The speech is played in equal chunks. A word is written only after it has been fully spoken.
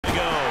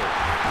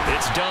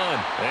It's done.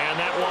 And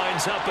that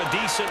winds up a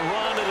decent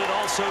run, and it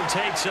also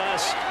takes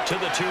us to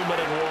the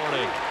 2-minute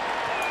warning.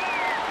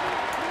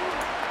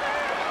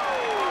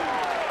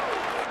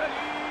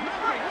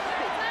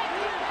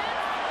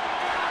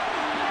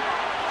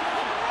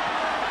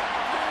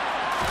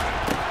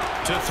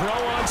 To throw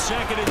on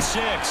 2nd and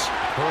 6.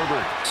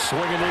 Herbert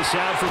swinging this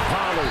out for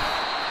Pollard.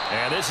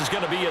 And this is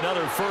going to be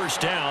another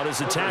first down as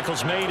the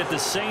tackle's made at the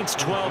Saints'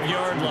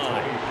 12-yard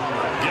line.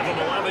 Give them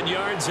 11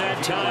 yards that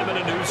time and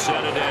a new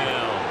set of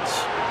downs.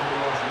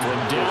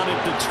 From down at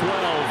the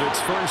 12,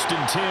 it's 1st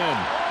and 10.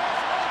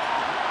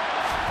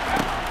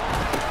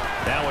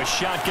 Now a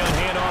shotgun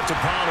handoff to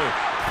Pollard.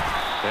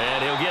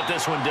 And he'll get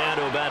this one down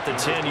to about the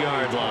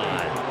 10-yard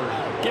line.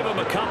 Give him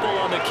a couple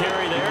on the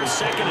carry there,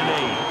 2nd and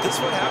 8. This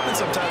is what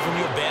happens sometimes when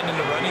you abandon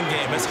the running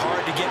game. It's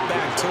hard to get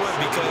back to it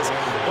because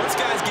once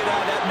guys get out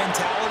of that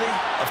mentality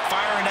of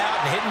firing out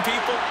and hitting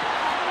people,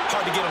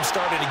 hard to get them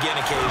started again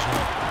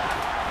occasionally.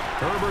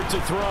 Herbert to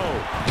throw.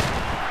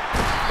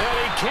 And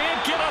he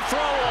can't get a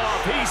throw off.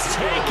 He's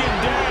taken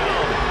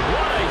down.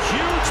 What a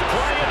huge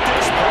play at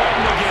this point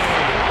in the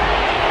game.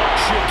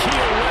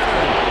 Shaquille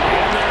Leonard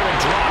in there to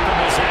drop him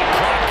as that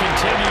clock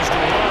continues to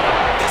run.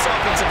 This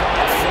offensive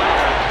line flat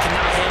out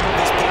cannot handle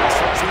this pass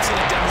rush. We've seen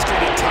it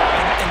demonstrated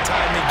time and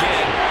time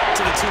again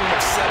to the tune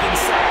of 7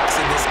 sacks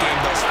in this game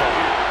thus far.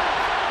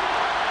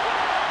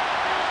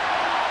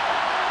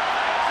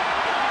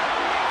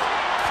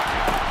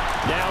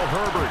 Now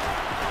Herbert.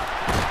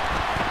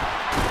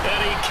 And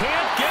he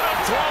can't get a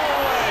throw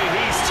away.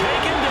 He's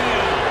taken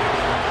down.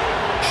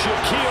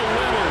 Shaquille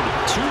Leonard,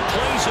 2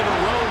 plays in a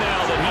row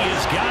now that he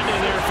has gotten in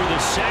there for the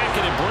sack,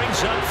 and it brings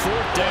up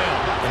 4th down.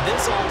 And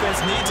this offense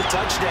needs a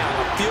touchdown.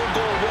 A field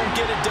goal won't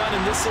get it done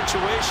in this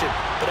situation.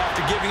 But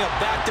after giving up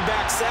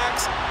back-to-back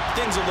sacks,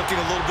 things are looking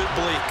a little bit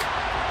bleak.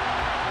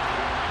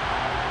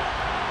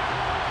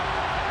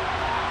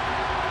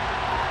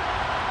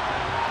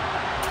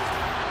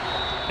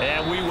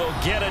 And we will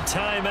get a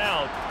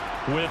timeout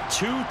with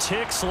 2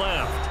 ticks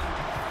left.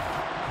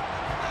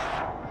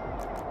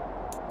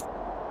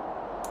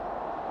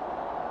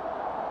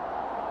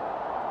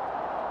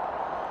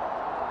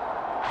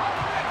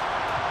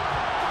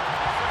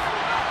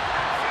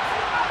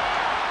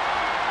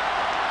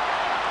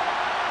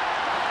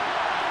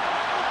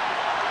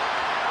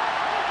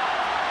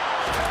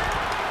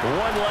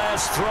 One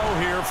last throw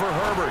here for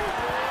Herbert.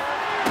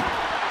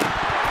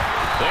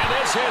 And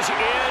this is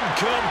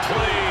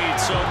incomplete.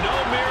 So no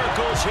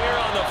miracles here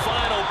on the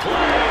final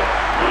play.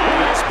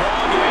 This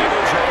ball game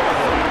is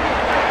over.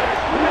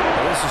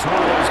 Well, this is one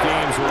of those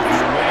games where if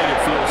you win,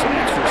 it feels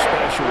extra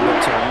special. But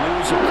to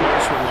lose a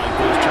close one like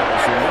this,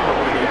 Charles, remember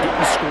when they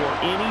didn't score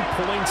any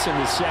points in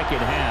the second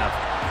half,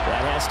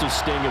 that has to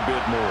sting a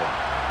bit more.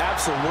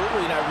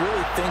 Absolutely, and I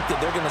really think that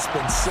they're going to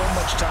spend so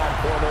much time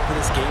pouring over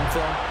this game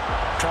film,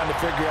 trying to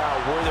figure out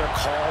where their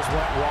calls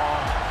went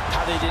wrong,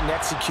 how they didn't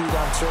execute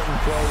on certain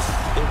plays.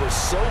 They were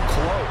so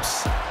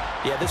close.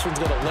 Yeah, this one's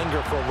going to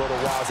linger for a little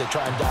while as they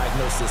try and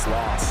diagnose this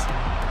loss.